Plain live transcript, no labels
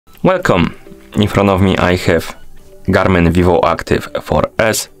Welcome! In front of me I have Garmin Vivoactive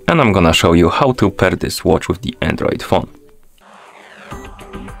 4S and I'm gonna show you how to pair this watch with the Android phone.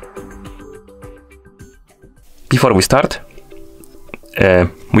 Before we start,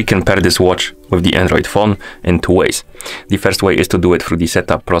 we can pair this watch with the Android phone in two ways. The first way is to do it through the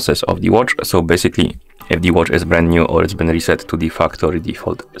setup process of the watch. So basically, if the watch is brand new or it's been reset to the factory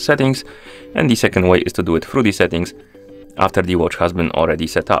default settings. And the second way is to do it through the settings after the watch has been already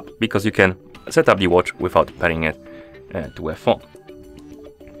set up, because you can set up the watch without pairing it to a phone.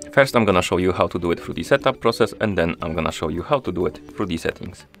 First, I'm gonna show you how to do it through the setup process, and then I'm gonna show you how to do it through the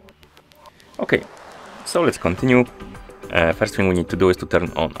settings. Okay, so let's continue. First thing we need to do is to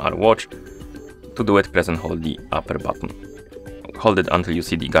turn on our watch. To do it, press and hold the upper button. Hold it until you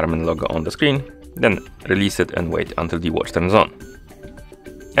see the Garmin logo on the screen, then release it and wait until the watch turns on.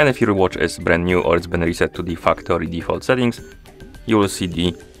 And if your watch is brand new or it's been reset to the factory default settings, you will see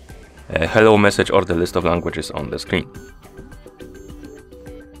the hello message or the list of languages on the screen.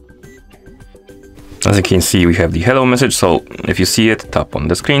 As you can see, we have the hello message, so if you see it, tap on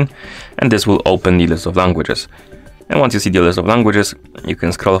the screen and this will open the list of languages. And once you see the list of languages, you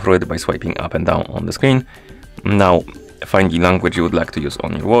can scroll through it by swiping up and down on the screen. Now find the language you would like to use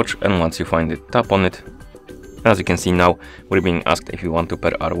on your watch, and once you find it, tap on it. As you can see now, we're being asked if we want to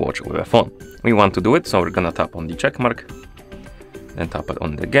pair our watch with a phone. We want to do it, so we're gonna tap on the check mark, then tap it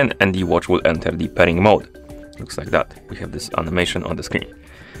on it again, and the watch will enter the pairing mode. Looks like that. We have this animation on the screen.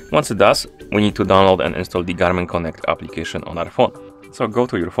 Once it does, we need to download and install the Garmin Connect application on our phone. So go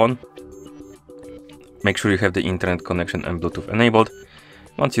to your phone, make sure you have the internet connection and Bluetooth enabled.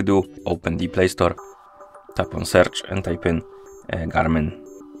 Once you do, open the Play Store, tap on search and type in Garmin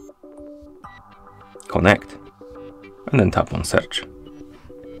Connect. And then tap on search.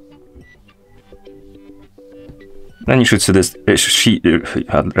 Then you should see this, you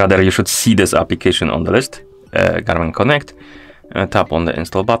should see this application on the list, Garmin Connect. Tap on the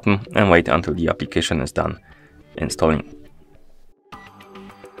install button and wait until the application is done installing.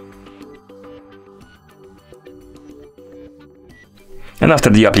 And after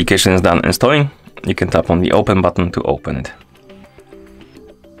the application is done installing, you can tap on the open button to open it.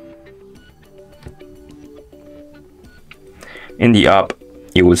 In the app,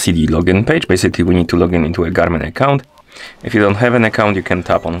 you will see the login page. Basically, we need to log in into a Garmin account. If you don't have an account, you can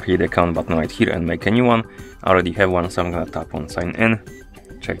tap on create account button right here and make a new one. I already have one, so I'm gonna tap on sign in,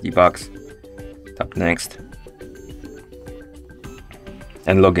 check the box, tap next,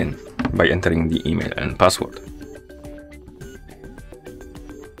 and log in by entering the email and password.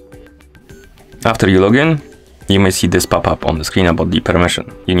 After you log in, you may see this pop up on the screen about the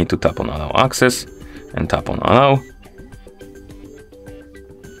permission. You need to tap on allow access and tap on allow.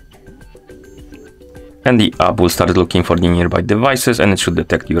 And the app will start looking for the nearby devices and it should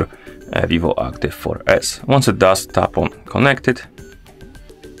detect your Vivoactive 4S. Once it does, tap on connected,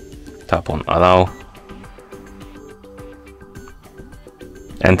 tap on allow,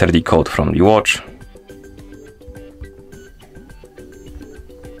 enter the code from the watch,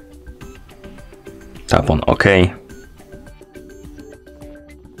 tap on OK,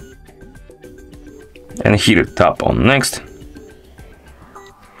 and here tap on next.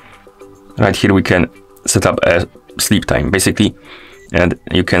 Right here we can set up a sleep time basically, and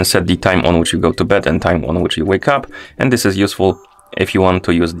you can set the time on which you go to bed and time on which you wake up, and this is useful if you want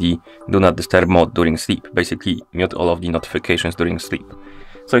to use the do not disturb mode during sleep. Basically mute all of the notifications during sleep.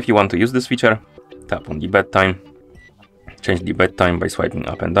 So if you want to use this feature, tap on the bedtime, change the bedtime by swiping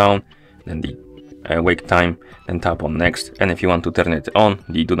up and down, then the wake time, then tap on next. And if you want to turn it on,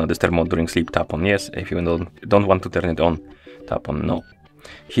 the do not disturb mode during sleep, tap on yes. If you don't want to turn it on, tap on no.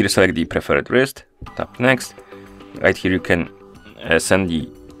 Here select the preferred wrist, tap next. Right here you can send the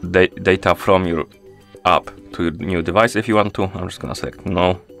data from your app to your new device if you want to. I'm just gonna select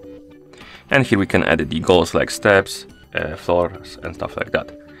no. And here we can edit the goals like steps, floors and stuff like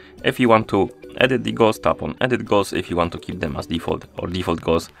that. If you want to edit the goals, tap on edit goals. If you want to keep them as default or default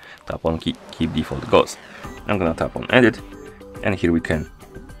goals, tap on keep default goals. I'm gonna tap on edit, and here we can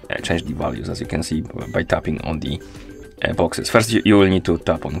change the values, as you can see by tapping on the boxes. First you will need to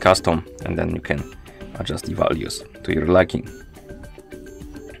tap on custom, and then you can adjust the values to your liking.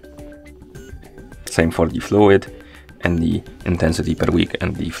 Same for the fluid and the intensity per week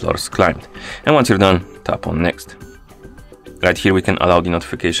and the floors climbed. And once you're done, tap on next. Right here we can allow the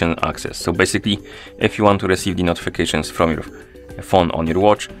notification access. So basically, if you want to receive the notifications from your phone on your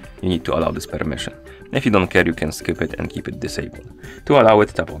watch, you need to allow this permission. If you don't care, you can skip it and keep it disabled. To allow it,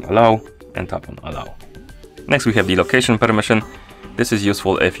 tap on allow and tap on allow. Next we have the location permission. This is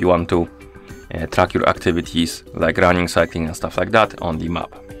useful if you want to track your activities like running, cycling and stuff like that on the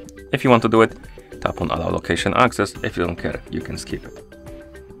map. If you want to do it, tap on allow location access. If you don't care, you can skip it.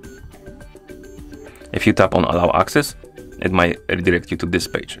 If you tap on allow access, it might redirect you to this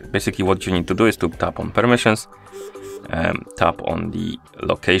page. Basically what you need to do is to tap on permissions, tap on the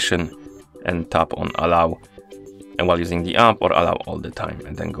location, and tap on allow and while using the app, or allow all the time,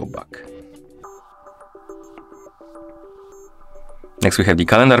 and then go back. Next we have the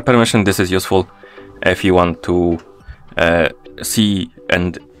calendar permission. This is useful if you want to see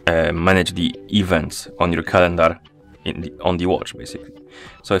and manage the events on your calendar on the watch, basically.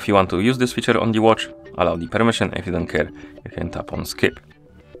 So if you want to use this feature on the watch, allow the permission. If you don't care, you can tap on skip.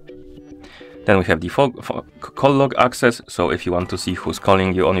 Then we have the call log access. So if you want to see who's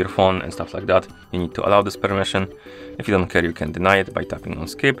calling you on your phone and stuff like that, you need to allow this permission. If you don't care, you can deny it by tapping on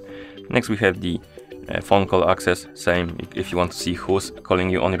skip. Next we have the phone call access. Same, if you want to see who's calling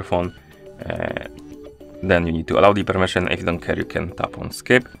you on your phone, then you need to allow the permission. If you don't care, you can tap on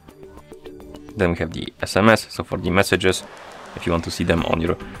skip. Then we have the SMS. So for the messages, if you want to see them on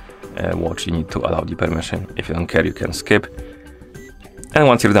your watch, you need to allow the permission. If you don't care, you can skip. And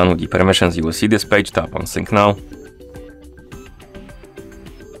once you're done with the permissions, you will see this page. Tap on sync now.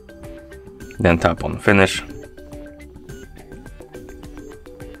 Then tap on finish.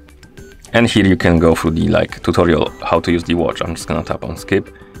 And here you can go through the tutorial how to use the watch. I'm just gonna tap on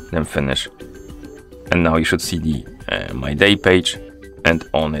skip, then finish. And now you should see the my day page, and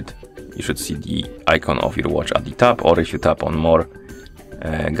on it you should see the icon of your watch at the top, or if you tap on more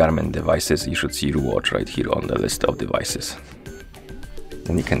Garmin devices, you should see your watch right here on the list of devices.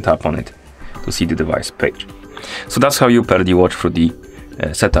 Then you can tap on it to see the device page. So that's how you pair the watch through the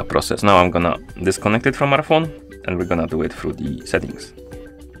setup process. Now I'm gonna disconnect it from our phone, and we're gonna do it through the settings.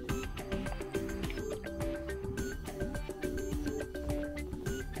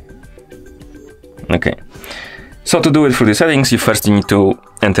 Okay, so to do it through the settings, you first need to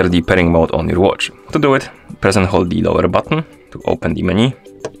enter the pairing mode on your watch. To do it, press and hold the lower button to open the menu,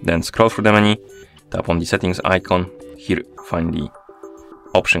 then scroll through the menu, tap on the settings icon. Here find the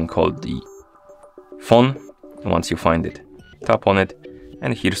option called the phone. Once you find it, tap on it,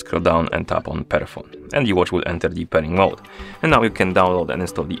 and here scroll down and tap on pair phone, and the watch will enter the pairing mode. And now you can download and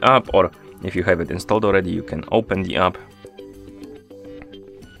install the app, or if you have it installed already, you can open the app.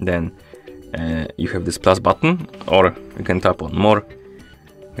 Then you have this plus button, or you can tap on more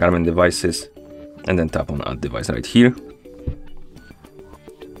Garmin devices and then tap on add device right here.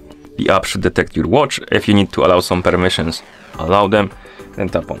 The app should detect your watch. If you need to allow some permissions, allow them, then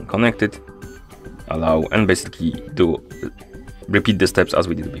tap on connected, allow, and basically repeat the steps as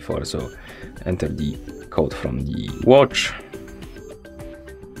we did before. So enter the code from the watch,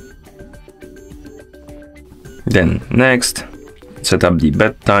 then next, set up the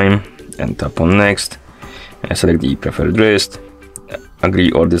bedtime and tap on next, select the preferred wrist,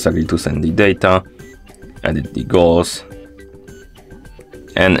 agree or disagree to send the data, edit the goals,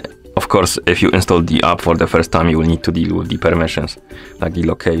 and of course if you install the app for the first time, you will need to deal with the permissions like the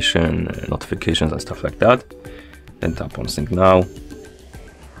location, notifications and stuff like that. Then tap on sync now,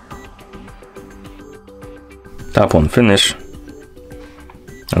 tap on finish.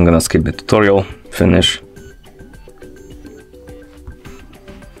 I'm gonna skip the tutorial, finish.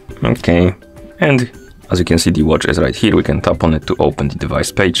 Okay, and as you can see, the watch is right here. We can tap on it to open the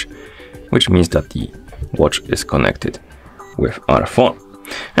device page, which means that the watch is connected with our phone.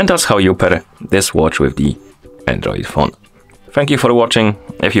 And that's how you pair this watch with the Android phone. Thank you for watching.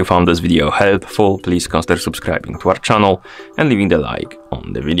 If you found this video helpful, please consider subscribing to our channel and leaving the like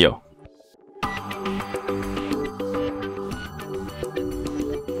on the video.